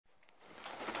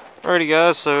Alrighty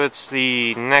guys, so it's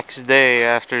the next day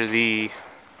after the,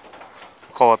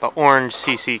 we'll call it the orange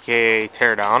CCKA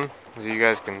teardown, as you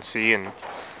guys can see, and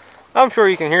I'm sure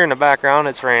you can hear in the background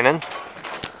it's raining.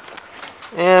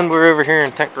 And we're over here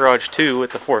in Tent Garage 2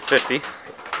 with the 450.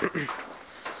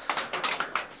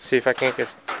 See if I can't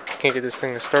get this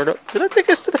thing to start up. Did I take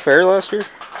us to the fair last year?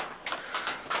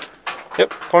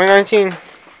 Yep, 2019. I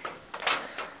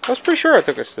was pretty sure I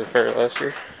took us to the fair last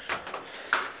year.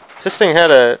 If this thing had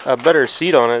a better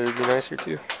seat on it, it'd be nicer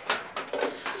too.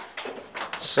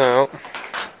 So,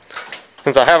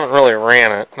 since I haven't really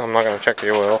ran it, I'm not going to check the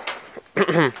oil.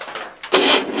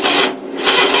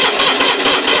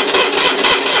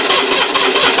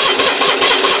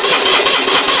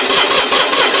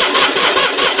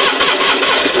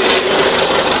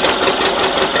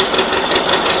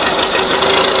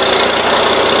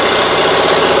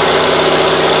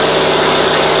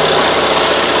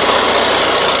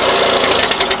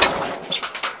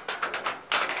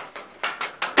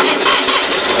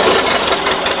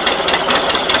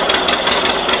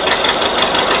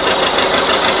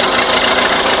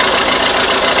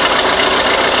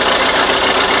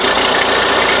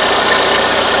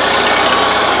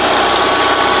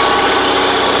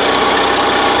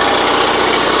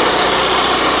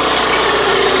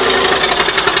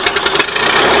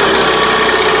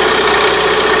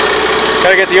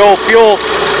 Gotta get the old fuel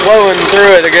flowing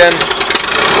through it again.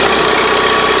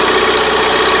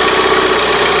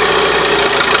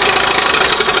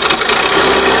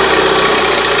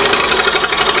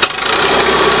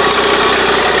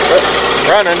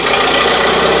 Running.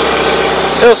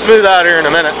 It'll smooth out here in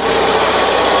a minute.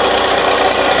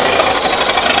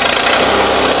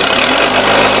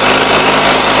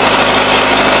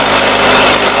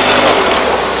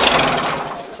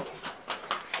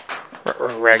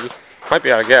 Raggy. Might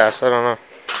be out of gas, I don't know.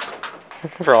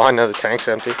 For all I know, the tank's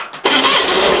empty.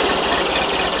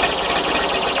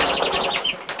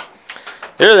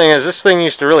 The other thing is, this thing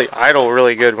used to really idle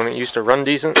really good when it used to run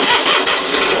decent.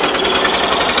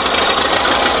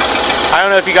 I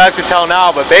don't know if you guys can tell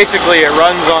now, but basically it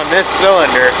runs on this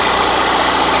cylinder.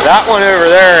 That one over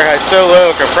there has so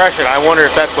low compression, I wonder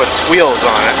if that's what squeals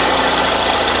on it.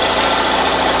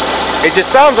 It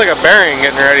just sounds like a bearing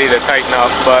getting ready to tighten up,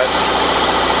 but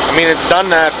I mean, it's done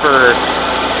that for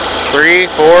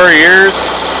 3-4 years.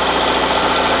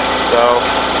 So,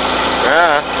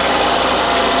 yeah.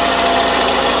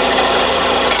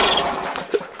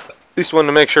 At least wanted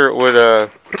to make sure it would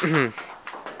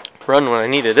run when I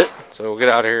needed it. So we'll get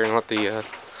out of here and let the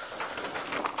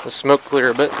smoke clear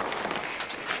a bit.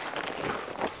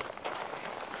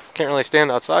 Can't really stand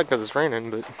outside because it's raining,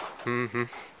 but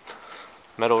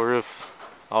metal roof.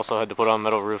 Also had to put on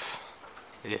metal roof.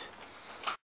 Yeah.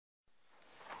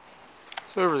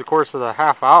 So over the course of the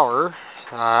half hour,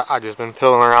 I've just been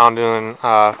pilling around doing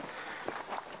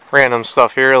random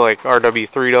stuff here, like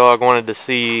RW3 Dog wanted to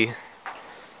see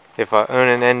if I own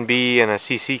an NB and a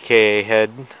CCKA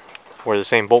head were the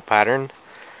same bolt pattern.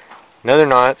 No, they're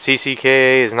not.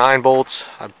 CCKA is 9 bolts,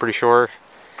 I'm pretty sure,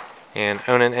 and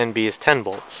own an NB is 10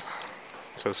 bolts.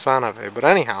 So son of a. But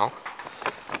anyhow,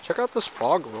 check out this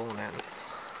fog rolling in.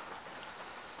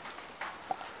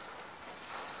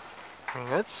 I mean,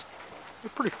 it's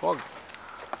pretty foggy.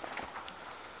 I'm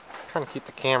trying to keep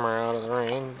the camera out of the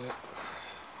rain, but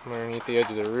I'm underneath the edge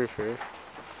of the roof here.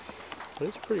 But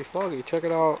it's pretty foggy. Check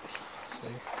it out. See?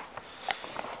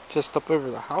 Just up over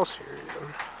the house here,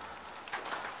 even.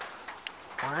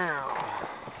 Wow.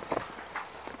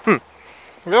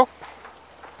 Well,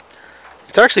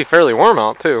 it's actually fairly warm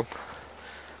out too,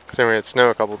 considering it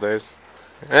snowed a couple days.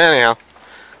 Anyhow,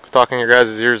 talking your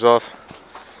guys' ears off.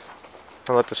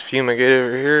 I'll let this fumigate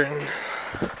over here. And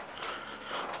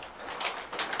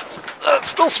it's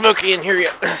still smoky in here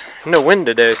yet. No wind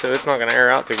today, so it's not going to air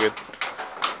out too good.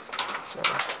 So,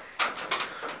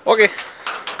 okay,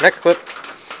 next clip.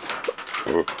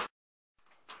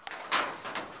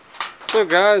 So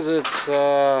guys, it's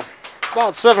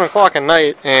about 7 o'clock at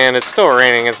night, and it's still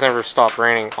raining. It's never stopped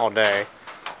raining all day.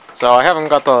 So I haven't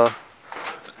got the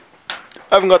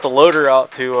loader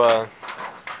out to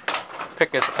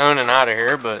pick this owning out of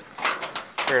here, but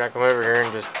figured I'd come over here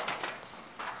and just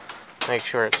make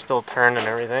sure it's still turned and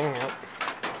everything. Yep.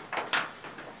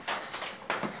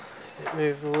 It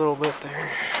moved a little bit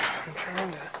there. I'm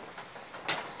trying to.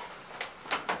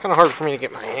 Kind of hard for me to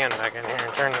get my hand back in here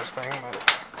and turn this thing, but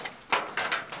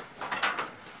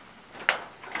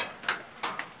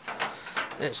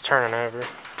it's turning over.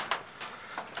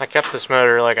 I kept this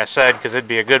motor, like I said, because it'd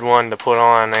be a good one to put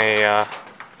on a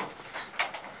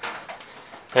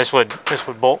This would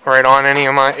bolt right on any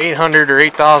of my 800 or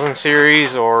 8000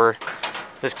 series or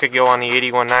This could go on the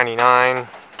 8199,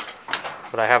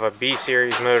 but I have a B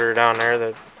series motor down there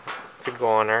that could go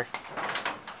on there.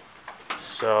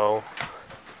 So,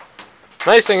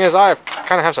 nice thing is I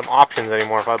kind of have some options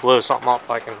anymore. If I blow something up,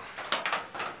 I can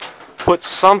put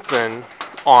something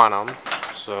on them.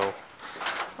 So,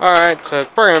 alright, so it's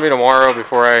probably going to be tomorrow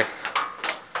before I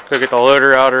could get the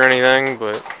loader out or anything,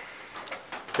 but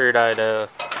figured I'd at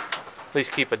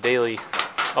least keep a daily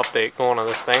update going on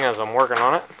this thing as I'm working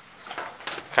on it.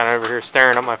 Kind of over here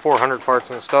staring at my 400 parts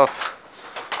and stuff.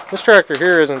 This tractor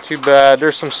here isn't too bad.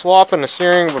 There's some slop in the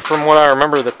steering, but from what I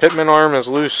remember, the pitman arm is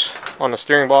loose on the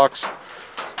steering box.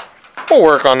 We'll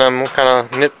work on them kind of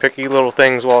nitpicky little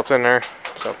things while it's in there.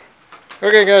 So,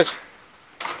 okay guys,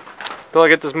 till I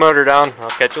get this motor down, I'll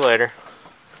catch you later.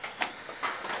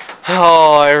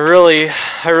 Oh, I really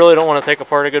don't want to take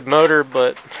apart a good motor,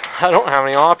 but I don't have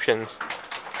any options.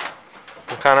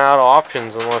 I'm kind of out of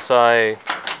options unless I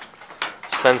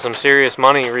spend some serious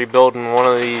money rebuilding one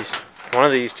of these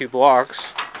two blocks.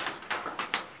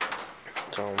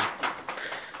 So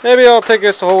maybe I'll take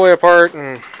this the whole way apart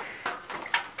and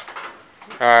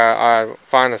I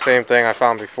find the same thing I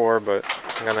found before, but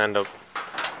I'm gonna end up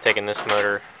taking this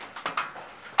motor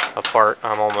apart.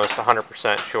 I'm almost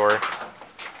 100% sure.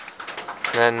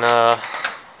 And then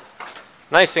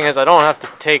nice thing is I don't have to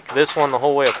take this one the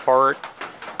whole way apart.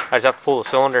 I just have to pull the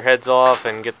cylinder heads off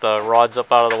and get the rods up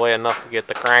out of the way enough to get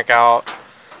the crank out,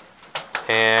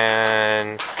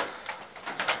 and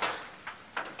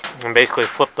basically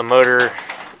flip the motor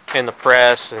in the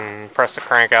press and press the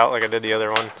crank out like I did the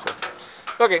other one. So,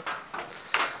 okay,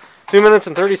 2 minutes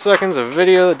and 30 seconds of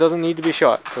video that doesn't need to be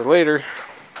shot. So later.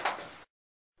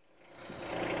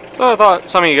 So I thought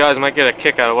some of you guys might get a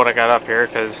kick out of what I got up here,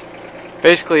 because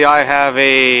basically I have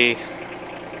a,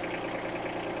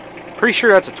 pretty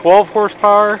sure that's a 12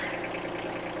 horsepower.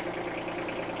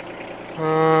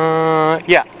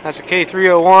 Yeah, that's a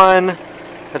K301.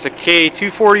 That's a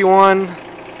K241.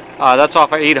 That's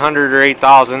off of 800 or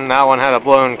 8000. That one had a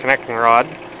blown connecting rod.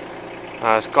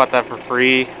 Just got that for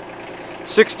free.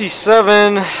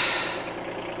 67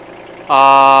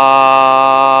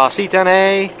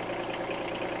 C10A.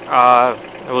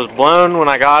 It was blown when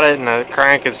I got it, and the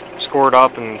crank is scored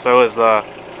up, and so is the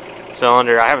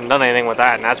cylinder. I haven't done anything with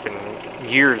that, and that's been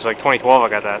years, like 2012 I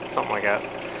got that, something like that.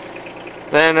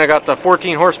 Then I got the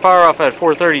 14 horsepower off at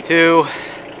 432.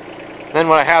 Then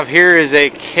what I have here is a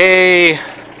K,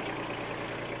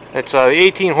 it's the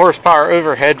 18 horsepower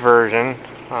overhead version.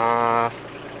 Where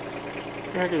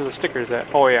are the stickers at?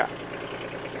 Oh yeah, I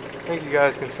think you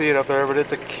guys can see it up there, but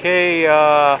it's a K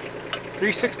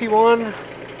 361.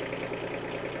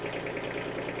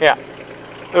 Yeah,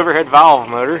 overhead valve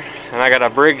motor, and I got a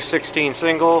Briggs 16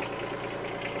 single.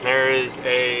 There is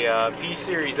a B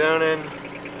series Onan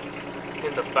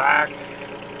in the back.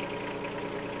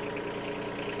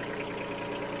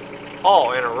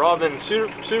 Oh, and a Robin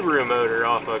Subaru motor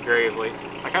off of Gravely.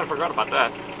 I kind of forgot about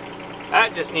that.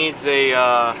 That just needs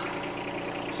a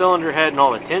cylinder head and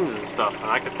all the tins and stuff, and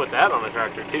I could put that on the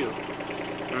tractor too.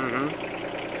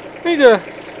 Need to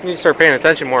start paying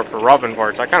attention more for Robin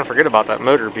parts. I kind of forget about that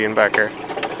motor being back here.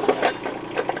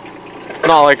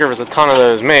 Not like there was a ton of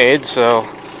those made, so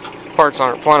parts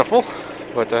aren't plentiful.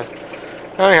 But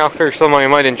anyhow, I figure somebody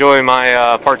might enjoy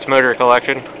my parts motor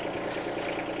collection.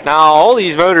 Now, all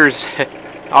these motors,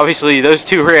 obviously those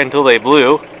two ran until they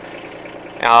blew.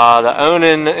 The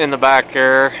Onan in the back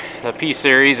there, the P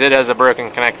series, it has a broken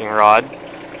connecting rod.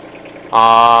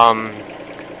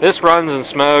 This runs and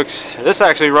smokes. This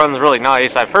actually runs really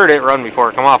nice. I've heard it run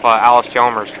before. Come off Alice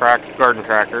Chalmers garden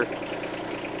tractor.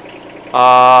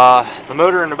 The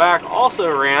motor in the back also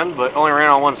ran, but only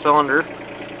ran on one cylinder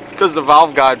because the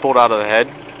valve guide pulled out of the head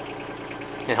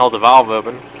and held the valve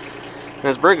open. And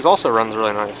this Briggs also runs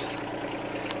really nice.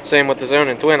 Same with this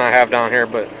Onan twin I have down here,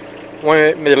 but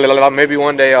maybe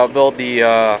one day I'll build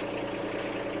the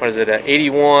what is it,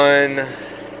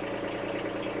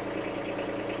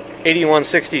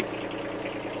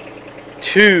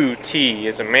 8162T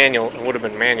is a manual. It would have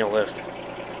been manual lift.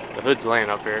 The hood's laying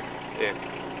up here. Yeah,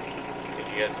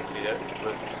 you guys can see that.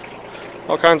 But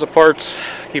all kinds of parts.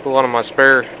 Keep a lot of my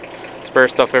spare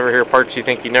stuff over here. Parts you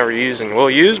think you never use and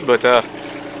will use. But I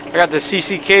got the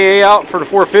CCKA out for the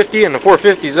 450, and the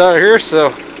 450's out of here. So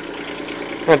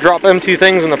I'm gonna drop them two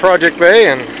things in the project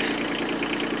bay and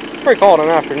probably call it an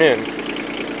afternoon.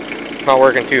 Not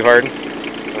working too hard.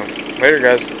 So, later,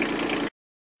 guys.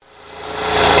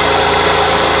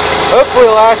 Hopefully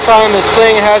last time this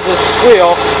thing has a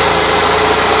squeal.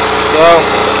 So,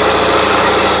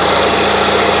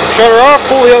 shut her off,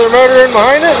 pull the other motor in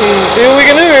behind it, and see what we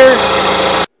can do here.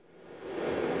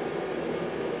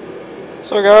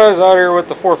 So guys, out here with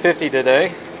the 450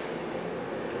 today,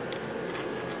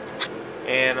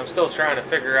 and I'm still trying to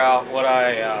figure out what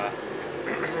I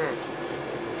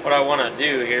what I want to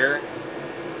do here.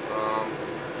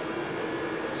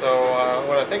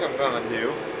 What I think I'm going to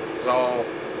do is I'll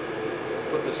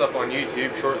put this up on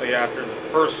YouTube shortly after the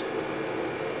first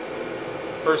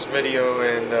video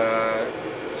and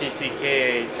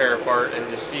CCK tear apart, and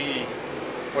just see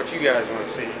what you guys want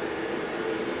to see.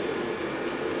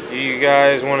 Do you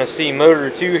guys want to see motor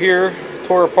 2 here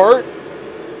tore apart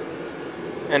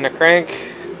and the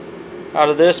crank out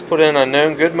of this put in a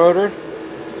known good motor?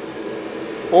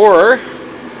 Or,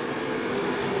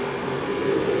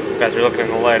 you guys are looking in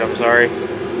the light, I'm sorry.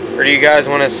 Or do you guys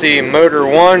want to see motor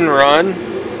 1 run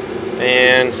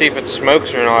and see if it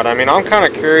smokes or not? I mean, I'm kind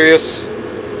of curious.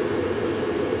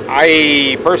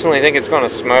 I personally think it's going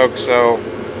to smoke, so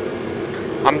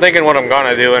I'm thinking what I'm going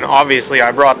to do, and obviously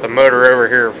I brought the motor over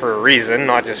here for a reason,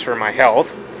 not just for my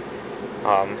health.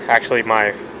 Actually,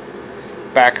 my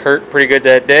back hurt pretty good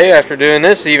that day after doing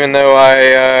this, even though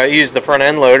I used the front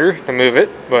end loader to move it.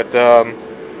 But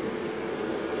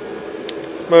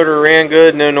motor ran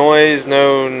good, no noise,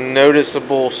 no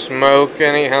noticeable smoke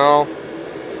anyhow.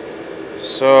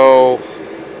 So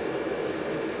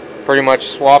pretty much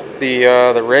swapped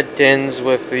the red tins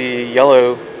with the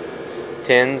yellow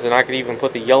tins, and I could even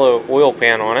put the yellow oil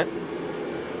pan on it.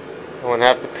 I wouldn't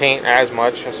have to paint as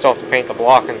much. I still have to paint the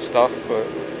block and stuff, but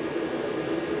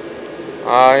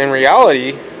in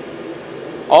reality,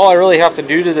 all I really have to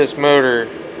do to this motor,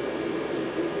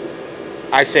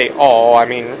 I say all, I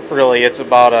mean really it's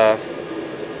about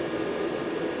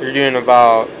you're doing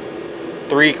about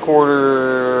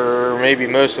 3/4, maybe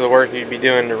most of the work you'd be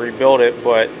doing to rebuild it,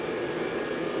 but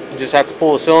you just have to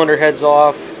pull the cylinder heads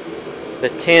off, the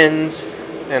tins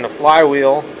and the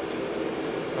flywheel,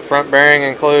 the front bearing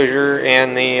enclosure,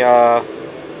 and the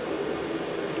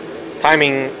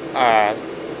timing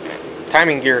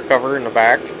gear cover in the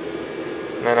back.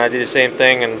 And then I do the same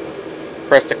thing and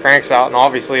press the cranks out, and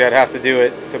obviously I'd have to do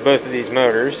it to both of these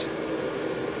motors.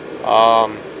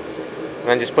 And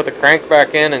then just put the crank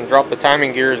back in and drop the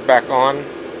timing gears back on,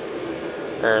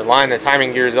 or line the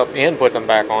timing gears up and put them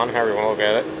back on, however you want to look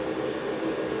at it.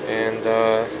 And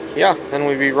yeah, then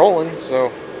we'd be rolling. So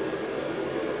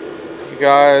you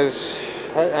guys,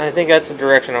 I think that's the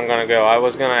direction I'm going to go. I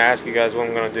was going to ask you guys what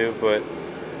I'm going to do, but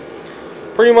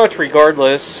pretty much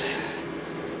regardless,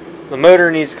 the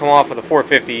motor needs to come off of the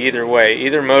 450 either way.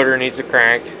 Either motor needs a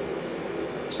crank,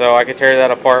 so I could tear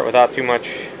that apart without too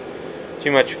much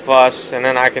fuss, and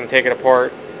then I can take it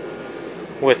apart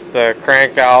with the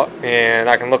crank out, and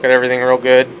I can look at everything real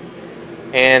good.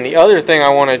 And the other thing I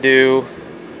want to do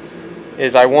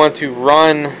is I want to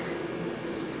run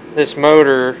this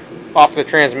motor off the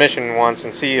transmission once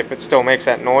and see if it still makes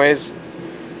that noise.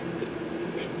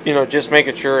 You know, just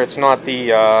making sure it's not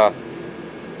the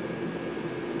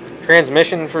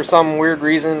transmission for some weird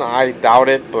reason. I doubt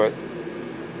it, but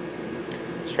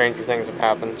stranger things have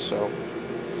happened. So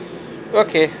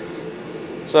okay,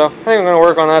 so I think I'm going to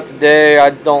work on that today.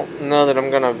 I don't know that I'm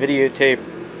going to videotape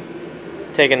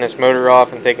taking this motor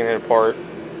off and taking it apart.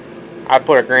 I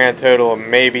put a grand total of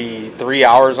maybe 3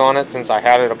 hours on it since I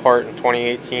had it apart in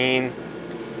 2018.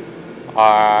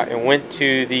 It went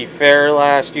to the fair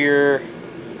last year,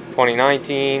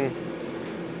 2019,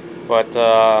 but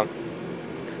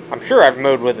I'm sure I've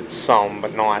mowed with it some,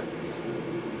 but not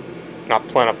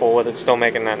plentiful with it still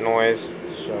making that noise.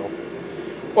 So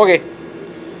okay,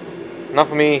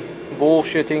 enough of me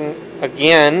bullshitting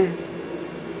again.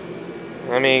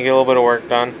 Let me get a little bit of work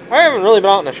done. I haven't really been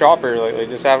out in the shop here lately.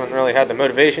 Just haven't really had the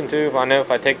motivation to. I know if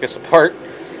I take this apart,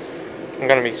 I'm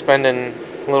going to be spending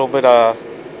a little bit of,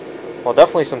 well,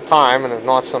 definitely some time, and if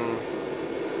not some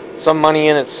money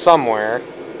in it somewhere.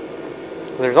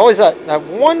 There's always that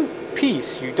one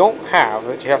piece you don't have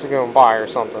that you have to go and buy or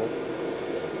something.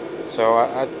 So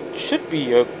I should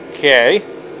be okay,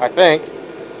 I think.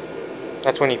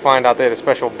 That's when you find out they had a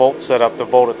special bolt set up to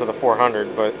bolt it to the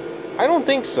 400, but I don't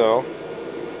think so.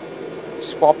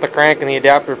 Swap the crank and the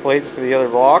adapter plates to the other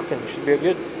block and it should be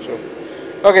good. So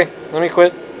okay, let me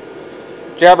quit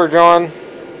jabber John,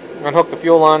 unhook the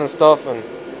fuel line and stuff, and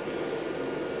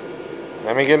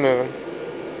let me get moving.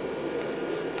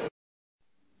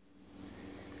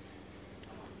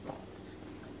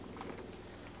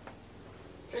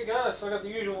 Okay guys, so I got the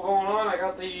usual going on. I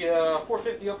got the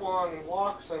 450 up on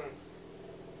blocks and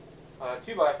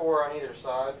 2x4 on either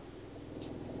side.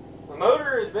 The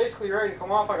motor is basically ready to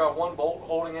come off. I got one bolt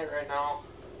holding it right now.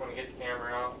 I'm going to get the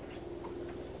camera out.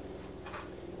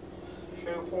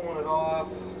 Show pulling it off.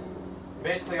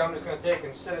 Basically, I'm just going to take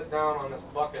and sit it down on this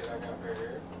bucket I got right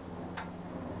here.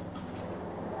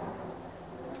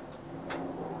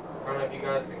 if you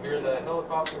guys can hear the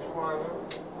helicopters flying over.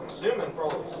 I'm assuming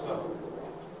probably so.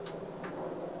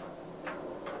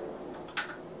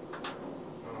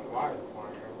 I don't know why they're flying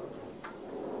over.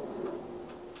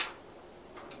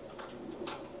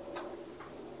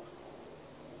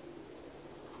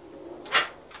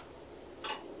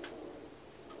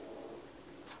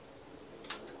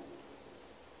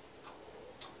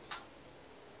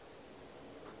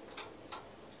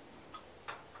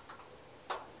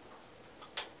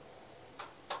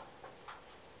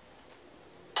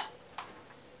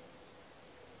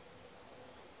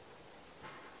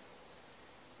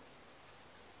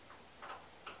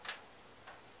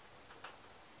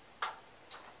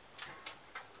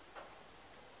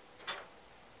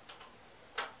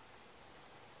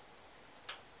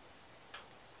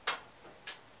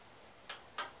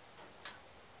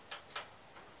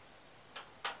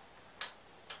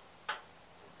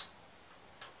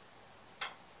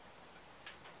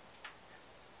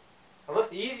 I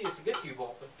left the easiest to get to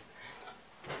bolt, but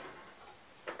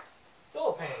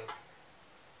still a pain.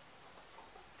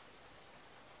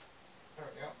 There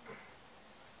we go.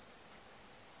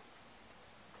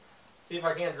 See if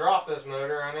I can't drop this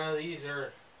motor. I know these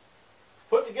are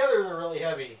put together, they're really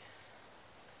heavy.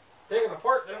 Taken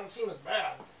apart, they don't seem as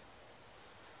bad.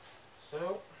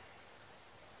 So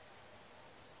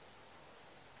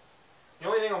the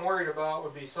only thing I'm worried about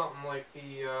would be something like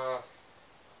the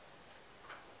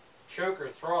choker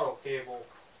throttle cable.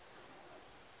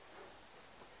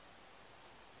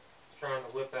 It's trying to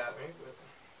whip at me, but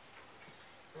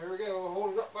there we go. We'll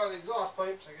hold it up by the exhaust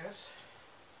pipes, I guess.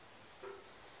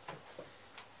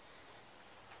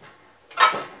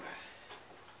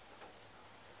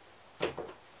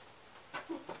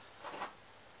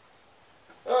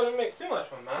 Oh, I didn't make too much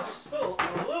of a mess. Still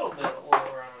a little bit of oil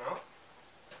running out.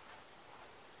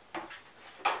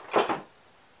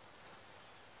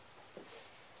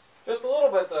 Just a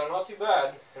little bit though, not too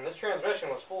bad. And this transmission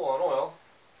was full on oil.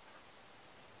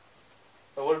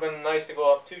 It would have been nice to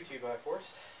go up 2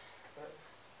 2x4s.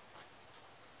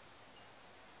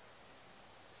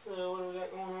 So what do we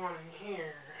got going on in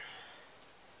here?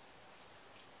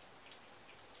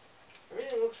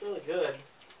 Everything looks really good.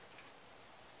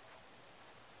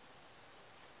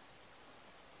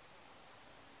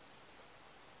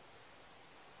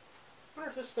 I wonder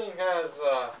if this thing has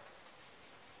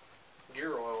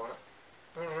gear oil in it.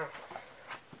 I don't know.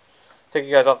 Take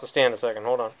you guys off the stand a second.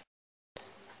 Hold on. Like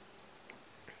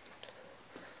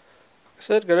I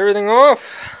said, got everything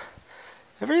off.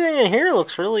 Everything in here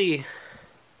looks really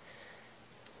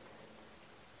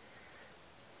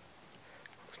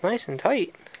nice and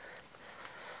tight.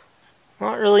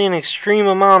 Not really an extreme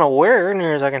amount of wear,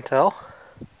 near as I can tell.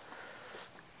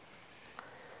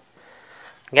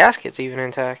 Gasket's even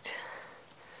intact.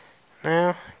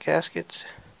 No, gaskets.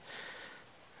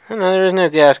 Oh, no, there is no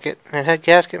gasket. It had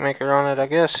gasket maker on it, I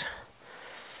guess.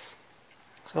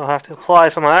 So I'll have to apply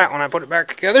some of that when I put it back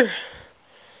together.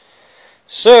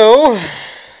 So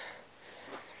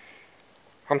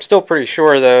I'm still pretty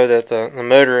sure though that the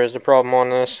motor is the problem on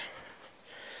this.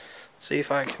 See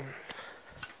if I can.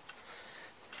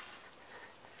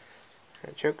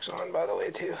 The choke's on, by the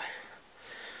way, too.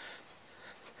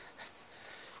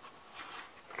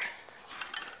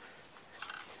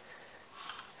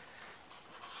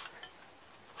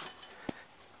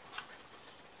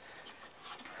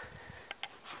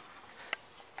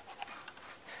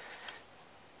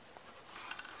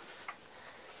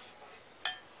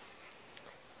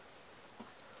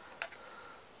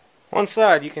 One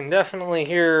side, you can definitely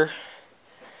hear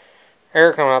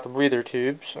air coming out the breather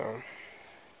tube, so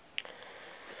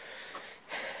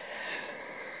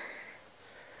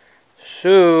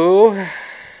do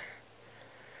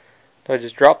I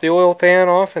just drop the oil pan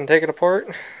off and take it apart?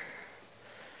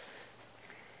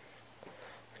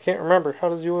 I can't remember. How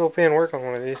does the oil pan work on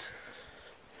one of these?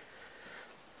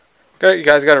 You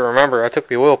guys got to remember, I took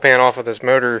the oil pan off of this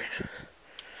motor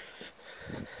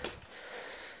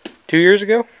 2 years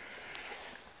ago.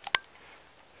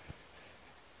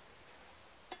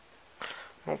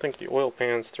 I don't think the oil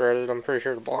pan's threaded. I'm pretty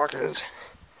sure the block is.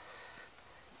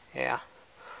 Yeah.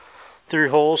 3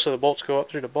 holes so the bolts go up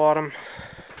through the bottom.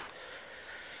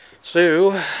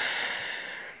 So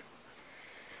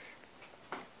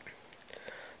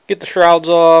get the shrouds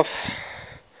off,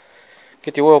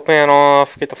 get the oil pan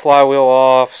off, get the flywheel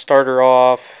off, starter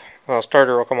off.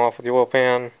 Starter will come off with the oil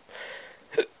pan.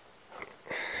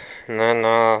 And then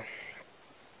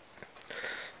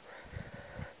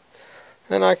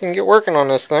I can get working on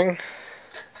this thing.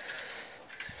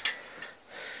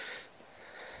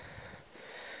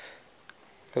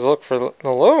 Because look, for the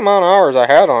low amount of hours I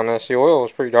had on this, the oil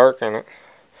was pretty dark in it.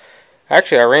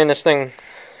 Actually, I ran this thing,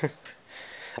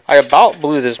 I about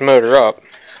blew this motor up.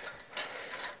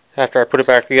 After I put it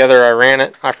back together, I ran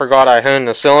it. I forgot I honed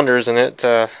the cylinders in it.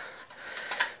 The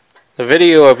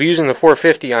video of using the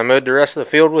 450, I mowed the rest of the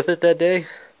field with it that day.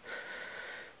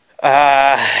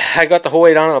 I got the whole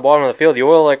way down to the bottom of the field. The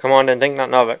oil light come on, didn't think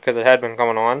nothing of it because it had been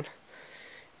coming on.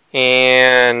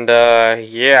 And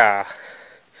yeah,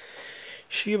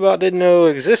 she about didn't know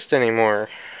exist anymore.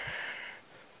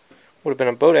 Would have been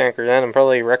a boat anchor then and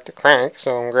probably wrecked the crank,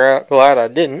 so I'm glad I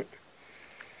didn't.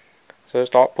 So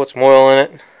just put some oil in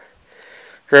it,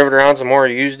 drove it around some more,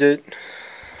 used it.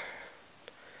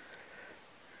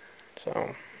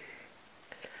 So,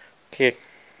 okay,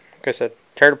 like I said,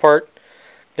 tear it apart,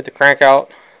 get the crank out,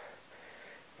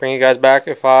 bring you guys back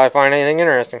if I find anything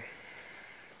interesting.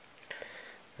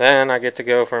 Then I get to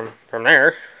go from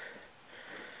there.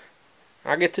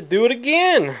 I get to do it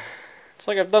again. It's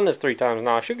like I've done this 3 times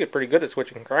now. I should get pretty good at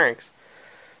switching cranks.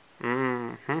 It's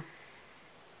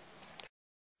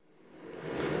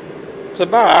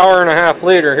about an hour and a half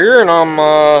later here, and I'm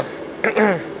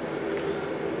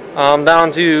I'm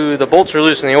down to the bolts are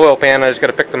loose in the oil pan. I just got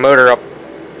to pick the motor up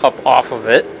off of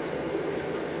it,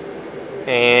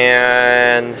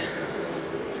 and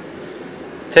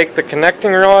take the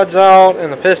connecting rods out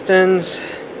and the pistons,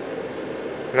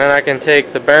 and then I can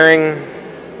take the bearing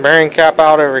cap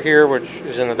out over here, which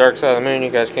is in the dark side of the moon,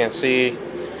 you guys can't see.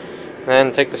 And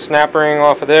then take the snap ring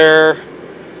off of there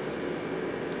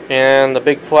and the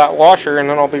big flat washer, and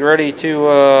then I'll be ready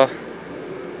to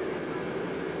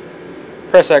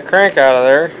press that crank out of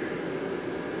there.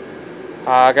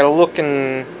 I gotta look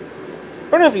and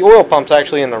I don't know if the oil pump's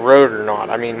actually in the road or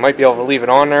not. I mean, might be able to leave it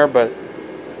on there, but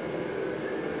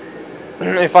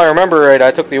if I remember right, I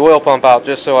took the oil pump out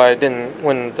just so I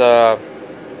wouldn't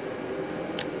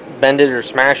bend it or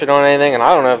smash it on anything, and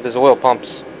I don't know if this oil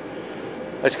pump's,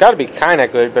 it's got to be kind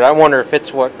of good, but I wonder if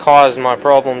it's what caused my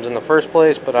problems in the first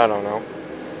place, but I don't know.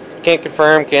 Can't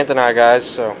confirm, can't deny, guys.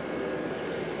 So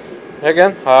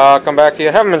again, I'll come back to you.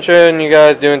 I haven't been showing you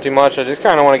guys doing too much. I just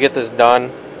kind of want to get this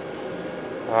done.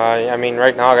 I mean,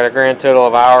 right now I got a grand total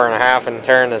of an hour and a half in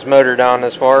tearing this motor down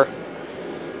this far.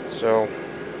 So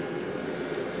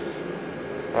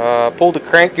pulled the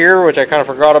crank gear, which I kind of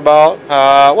forgot about.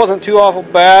 It wasn't too awful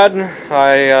bad.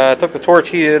 I took the torch,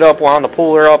 heated it up, wound the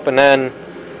puller up, and then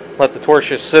let the torch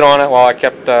just sit on it while I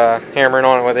kept hammering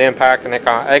on it with the impact, and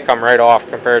it come right off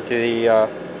compared to the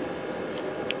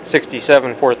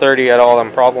 67 430 I had all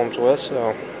them problems with.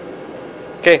 So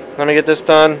okay, let me get this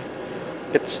done,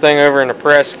 get this thing over in the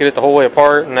press, get it the whole way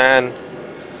apart, and then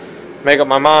make up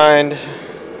my mind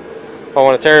if I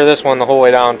want to tear this one the whole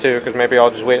way down too, because maybe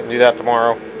I'll just wait and do that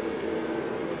tomorrow.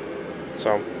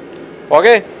 So,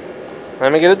 okay,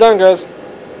 let me get it done, guys.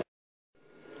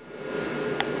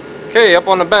 Okay, up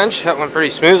on the bench, that went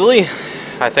pretty smoothly,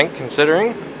 I think,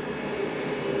 considering.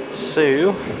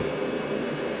 So,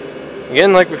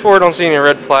 again, like before, I don't see any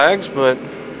red flags, but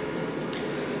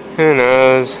who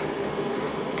knows.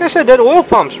 Like I said, that oil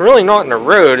pump's really not in the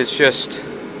road, it's just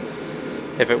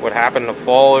if it would happen to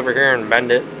fall over here and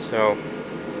bend it, so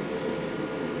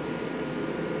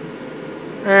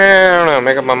I don't know,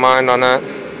 make up my mind on that.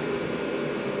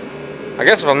 I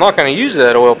guess if I'm not going to use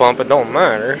that oil pump, it don't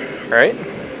matter, right?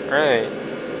 Right.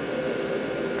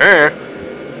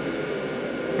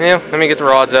 Yeah, let me get the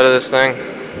rods out of this thing.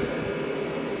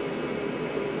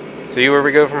 See where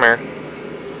we go from there.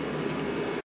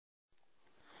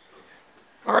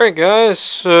 Alright guys,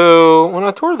 so when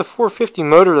I tore the 450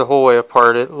 motor the whole way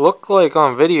apart, it looked like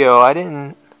on video, I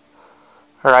didn't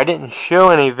show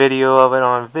any video of it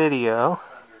on video.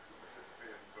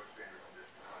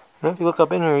 And if you look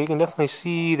up in here, you can definitely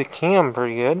see the cam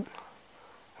pretty good,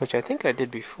 which I think I did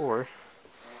before.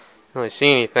 Don't really see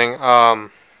anything.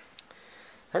 That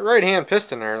right hand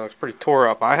piston there looks pretty tore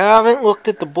up. I haven't looked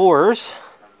at the bores,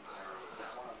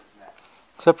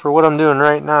 except for what I'm doing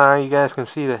right now. You guys can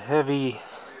see the heavy.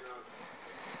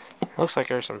 Looks like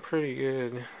there's some pretty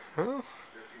good. Huh?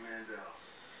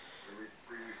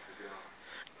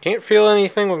 Can't feel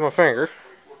anything with my finger.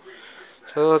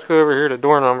 So let's go over here to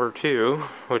door number 2,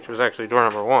 which was actually door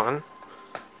number 1.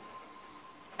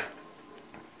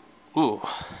 Ooh.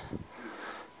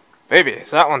 Baby,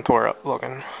 is that one tore up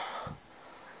looking.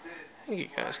 I think you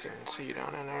guys can see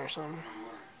down in there or something.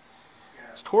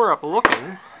 It's tore up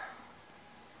looking.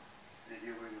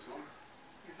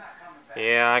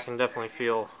 Yeah, I can definitely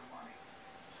feel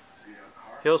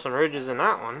some ridges in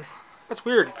that one. That's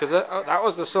weird, because that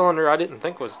was the cylinder I didn't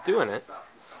think was doing it.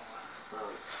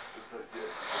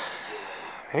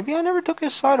 Maybe I never took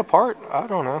his side apart. I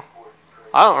don't know.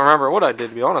 I don't remember what I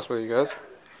did, to be honest with you guys,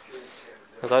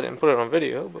 because I didn't put it on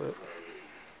video, but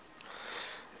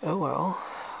Oh well.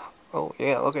 Oh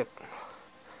yeah, look at.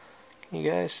 Can you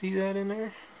guys see that in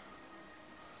there?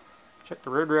 Check the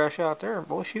road rash out there.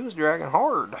 Boy, she was dragging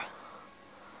hard.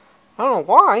 I don't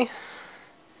know why.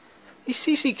 These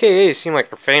CCKAs seem like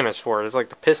they're famous for it. It's like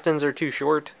the pistons are too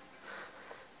short.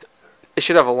 They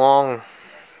should have a long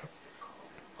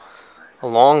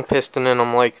piston in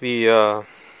them like the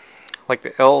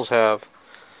L's have.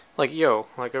 Like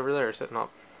like over there sitting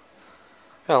up.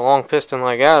 Got a long piston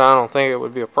like that, I don't think it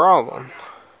would be a problem.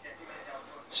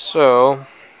 So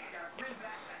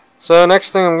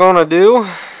next thing I'm going to do is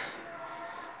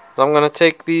I'm going to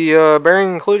take the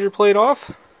bearing enclosure plate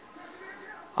off.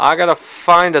 I got to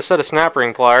find a set of snap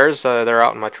ring pliers. They're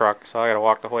out in my truck, so I got to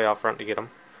walk the way out front to get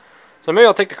them. So maybe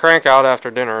I'll take the crank out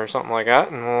after dinner or something like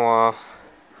that, and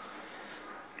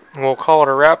we'll call it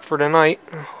a wrap for tonight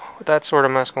with that sort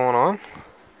of mess going on.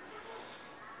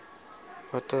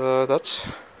 But that's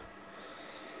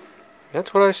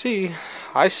what I see.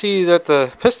 I see that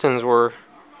the pistons were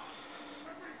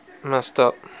messed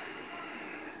up.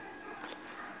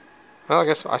 Well, I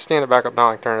guess I stand it back up now.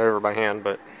 I can turn it over by hand,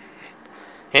 but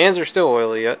hands are still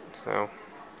oily yet. So,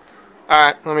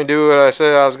 alright, let me do what I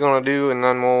said I was going to do, and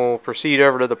then we'll proceed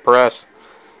over to the press.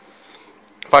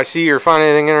 If I see or find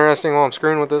anything interesting while I'm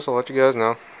screwing with this, I'll let you guys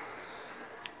know.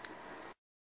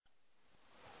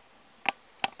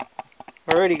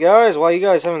 Alrighty guys, while you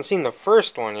guys haven't seen the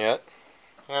first one yet,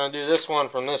 I'm going to do this one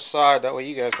from this side, that way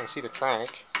you guys can see the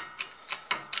crank.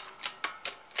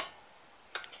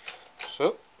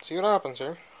 So, see what happens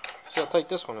here. See how tight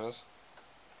this one is.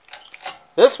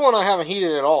 This one I haven't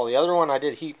heated at all. The other one I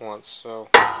did heat once, so.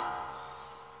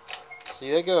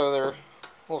 See they go, they're a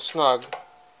little snug.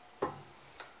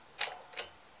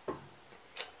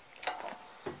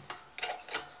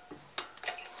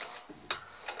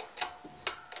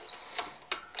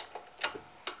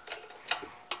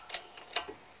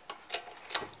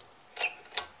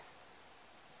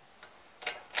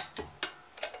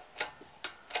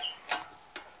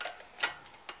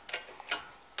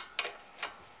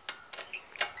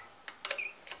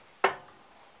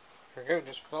 There we go,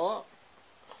 just fell up.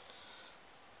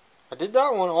 I did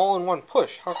that one all in one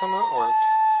push. How come that worked?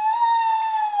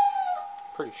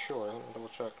 Pretty sure. I'm gonna double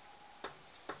check.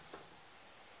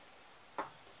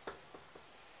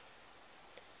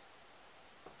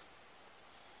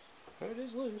 It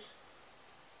is loose.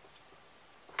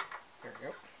 There we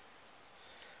go.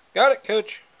 Got it,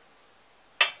 coach.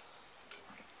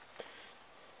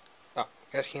 Oh,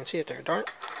 guess you can't see it there, darn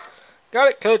it. Got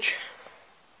it, coach.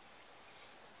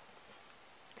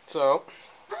 So,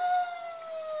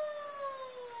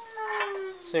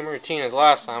 same routine as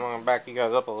last time. I'm going to back you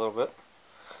guys up a little bit.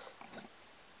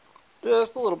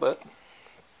 Just a little bit.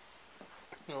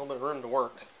 A little bit of room to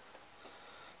work.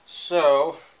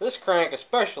 So, this crank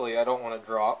especially I don't want to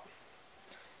drop,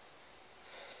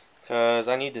 because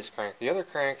I need this crank. The other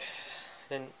crank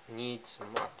didn't need so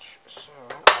much. So,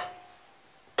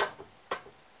 I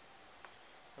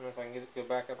don't know if I can get it to go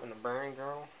back up in the bearing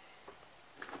journal.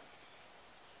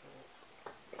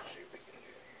 Let's see what we can do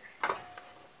here.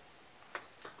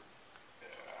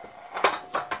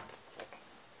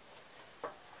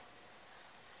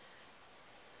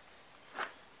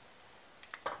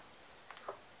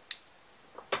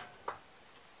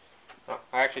 Oh,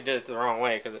 I actually did it the wrong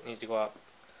way because it needs to go out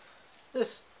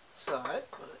this side.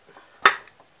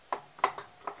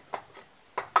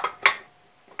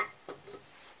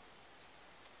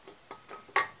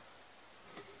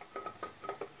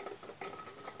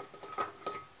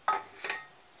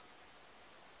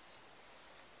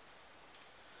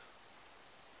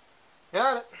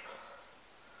 Got it.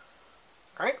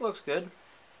 Crank looks good.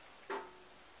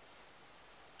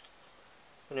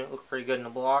 And it looked pretty good in the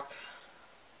block.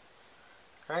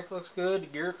 Crank looks good. The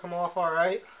gear come off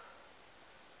alright.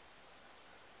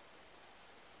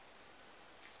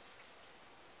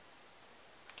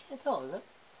 Can't tell, is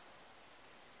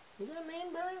that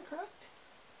main bearing correct?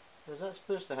 Or is that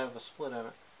supposed to have a split in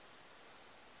it?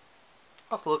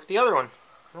 I'll have to look at the other one.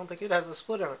 I don't think it has a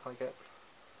split in it like that.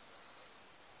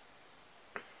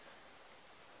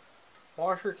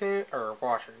 Washer can, or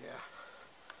washer, yeah.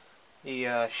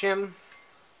 The shim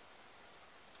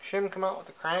come out with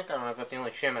the crank. I don't know if that's the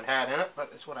only shim it had in it, but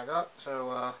it's what I got.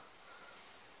 So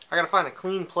I gotta find a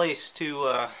clean place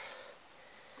to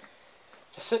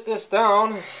sit this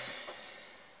down.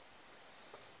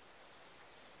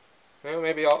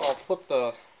 Maybe I'll flip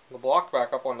the block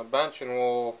back up on the bench, and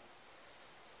we'll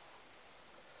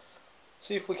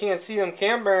see if we can't see them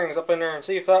cam bearings up in there and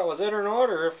see if that was it or not,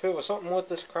 or if it was something with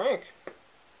this crank.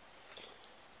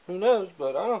 Who knows,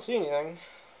 but I don't see anything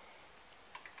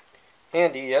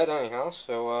handy yet anyhow,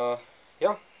 so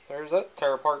yeah, there's that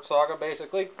tear apart saga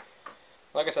basically.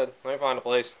 Like I said, let me find a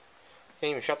place.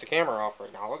 Can't even shut the camera off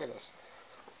right now. Look at this.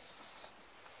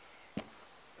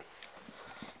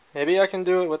 Maybe I can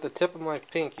do it with the tip of my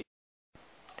pinky.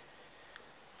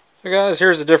 So guys,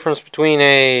 here's the difference between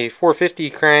a 450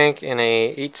 crank and a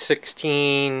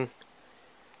 816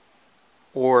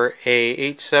 or a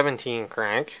 817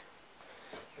 crank.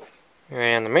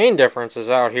 And the main difference is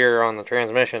out here on the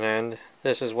transmission end.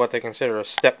 This is what they consider a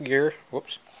step gear.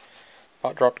 Whoops.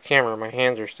 About dropped the camera. My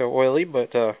hands are still oily,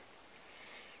 but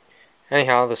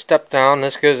anyhow, the step down,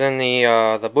 this goes in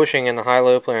the bushing in the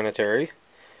high-low planetary.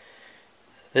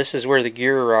 This is where the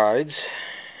gear rides.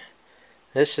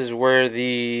 This is where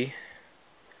the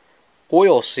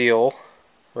oil seal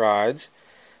rides.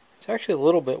 It's actually a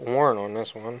little bit worn on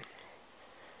this one,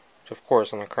 which of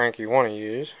course on the crank you want to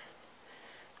use.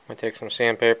 I'm going to take some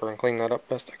sandpaper and clean that up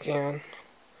best I can.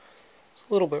 It's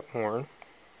a little bit worn.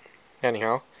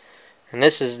 Anyhow, and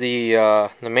this is the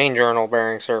main journal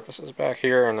bearing surfaces back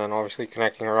here, and then obviously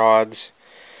connecting rods.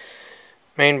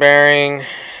 Main bearing.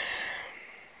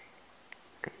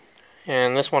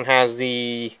 And this one has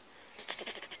the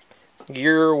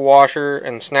gear washer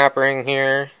and snap ring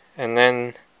here, and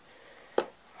then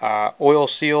oil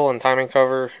seal and timing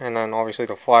cover, and then obviously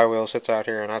the flywheel sits out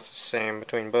here, and that's the same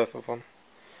between both of them.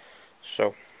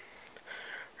 So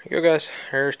there you go, guys.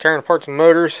 There's tearing apart some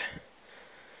motors.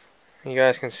 You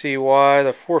guys can see why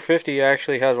the 450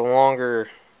 actually has a longer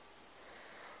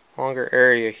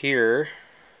area here.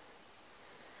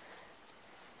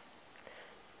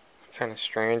 Kind of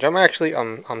strange.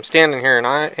 I'm standing here and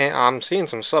I'm seeing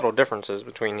some subtle differences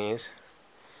between these.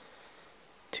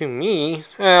 To me,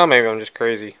 well, maybe I'm just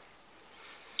crazy,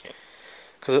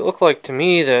 because it looked like to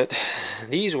me that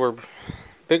these were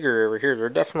bigger over here. They're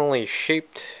definitely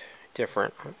shaped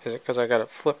different. Is it because I got it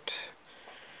flipped?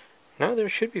 No, they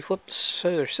should be flipped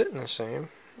so they're sitting the same.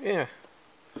 Yeah.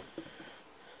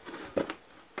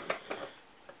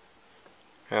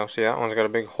 Well, see, that one's got a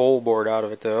big hole bored out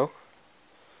of it though,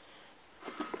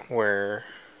 where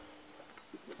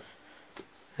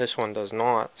this one does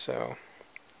not. So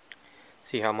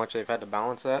see how much they've had to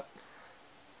balance that?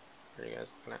 What are you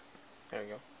guys looking at? There you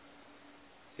go.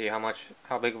 See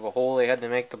how big of a hole they had to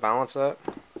make to balance that?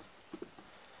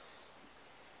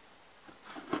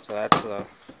 So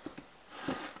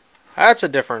that's a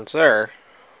difference there.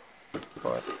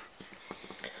 But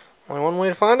only one way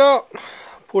to find out.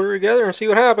 Put it together and see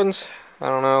what happens. I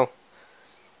don't know.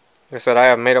 Like I said, I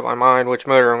haven't made up my mind which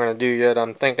motor I'm going to do yet.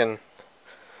 I'm thinking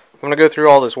I'm going to go through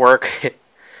all this work.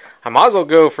 I might as well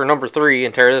go for number 3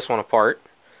 and tear this one apart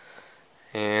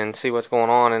and see what's going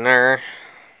on in there.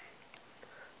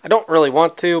 I don't really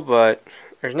want to, but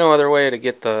there's no other way to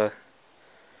get the...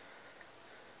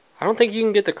 I don't think you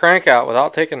can get the crank out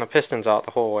without taking the pistons out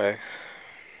the whole way.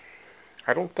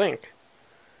 I don't think.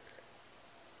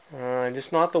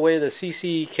 Just not the way the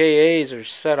CCKAs are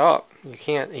set up. You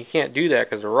can't do that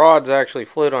because the rods actually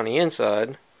float on the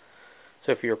inside.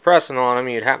 So if you're pressing on them,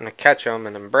 you'd happen to catch them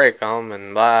and then break them,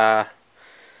 and blah.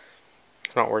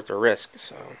 It's not worth the risk.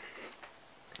 So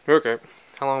okay,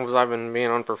 how long have I been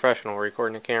being unprofessional,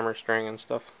 recording the camera string and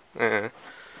stuff? Okie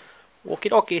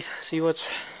dokie. See what's...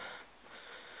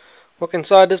 Look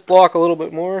inside this block a little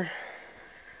bit more.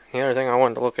 The other thing I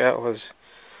wanted to look at was...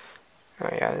 Oh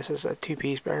yeah, this is a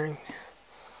 2-piece bearing.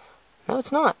 No,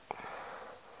 it's not.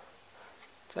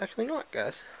 It's actually not,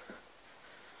 guys.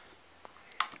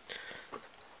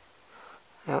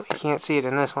 Well, you can't see it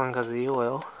in this one because of the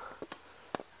oil.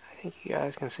 I think you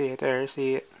guys can see it there.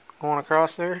 See it going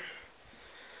across there?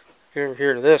 Go over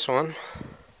here to this one.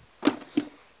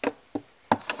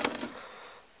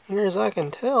 Near as I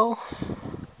can tell.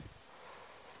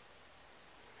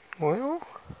 Well...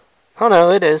 Oh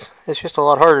no, it is. It's just a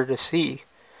lot harder to see.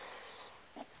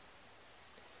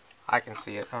 I can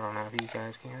see it. I don't know if you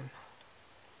guys can.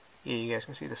 Yeah, you guys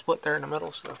can see the split there in the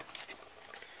middle, so...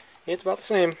 It's about the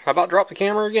same. I about dropped the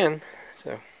camera again,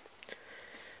 so...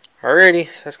 Alrighty,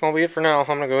 that's gonna be it for now. I'm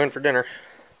gonna go in for dinner.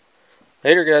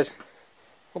 Later, guys. A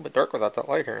little bit dark without that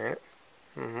light here,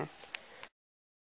 ain't it?